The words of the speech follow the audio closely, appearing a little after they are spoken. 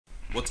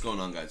What's going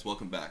on, guys?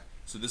 Welcome back.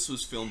 So this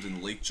was filmed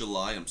in late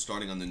July. I'm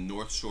starting on the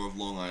north shore of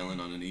Long Island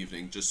on an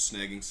evening, just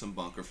snagging some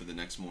bunker for the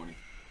next morning.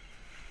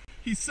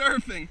 He's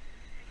surfing.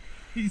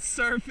 He's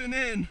surfing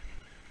in.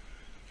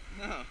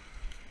 No.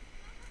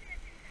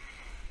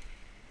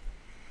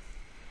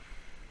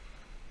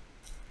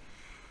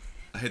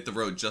 I hit the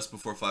road just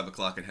before 5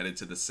 o'clock and headed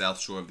to the south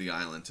shore of the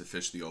island to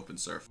fish the open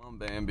surf. Come on,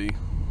 Bambi.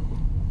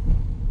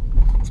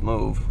 Let's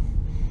move.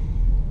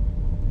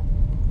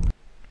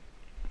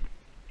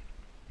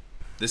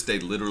 This day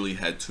literally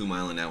had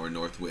 2-mile-an-hour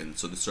north wind,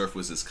 so the surf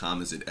was as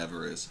calm as it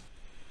ever is.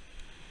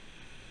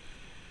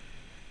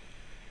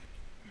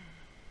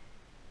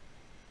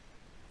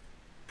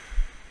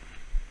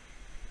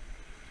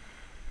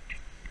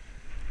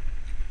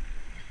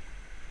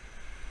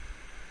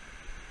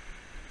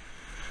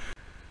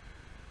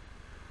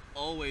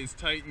 Always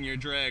tighten your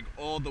drag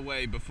all the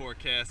way before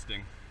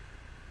casting.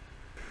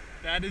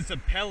 That is a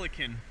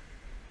pelican.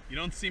 You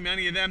don't see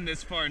many of them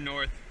this far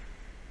north.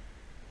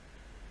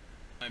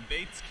 My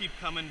baits keep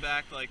coming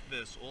back like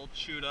this, all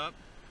chewed up,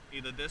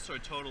 either this or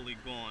totally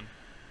gone.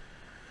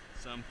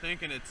 So I'm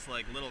thinking it's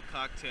like little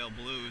cocktail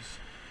blues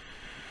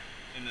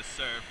in the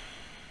surf.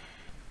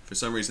 For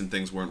some reason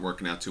things weren't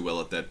working out too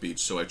well at that beach,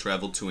 so I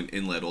traveled to an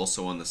inlet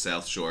also on the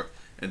south shore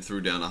and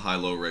threw down a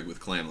high-low rig with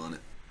clam on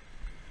it.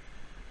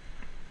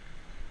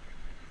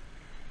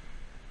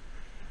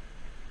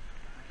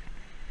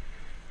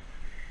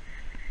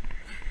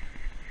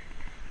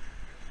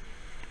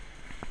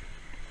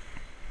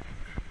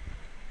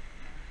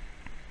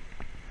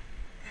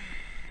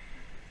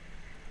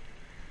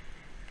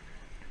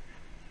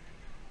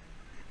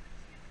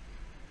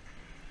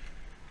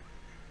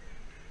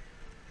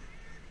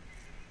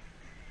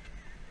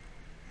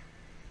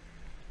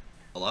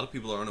 A lot of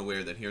people are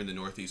unaware that here in the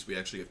Northeast we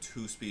actually have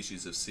 2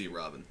 species of sea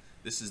robin.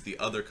 This is the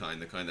other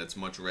kind, the kind that's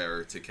much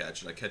rarer to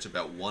catch, and I catch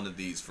about 1 of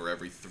these for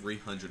every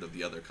 300 of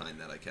the other kind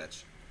that I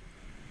catch.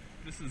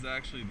 This is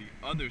actually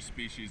the other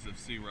species of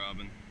sea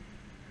robin.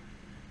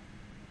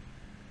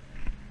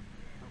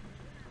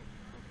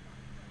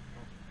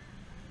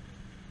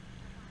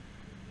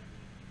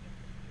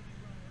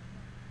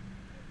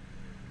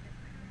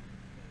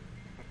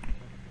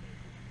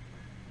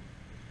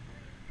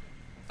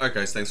 Alright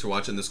guys, thanks for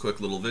watching this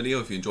quick little video.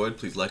 If you enjoyed,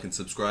 please like and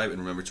subscribe, and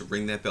remember to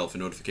ring that bell for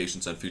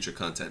notifications on future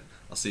content.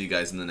 I'll see you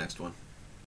guys in the next one.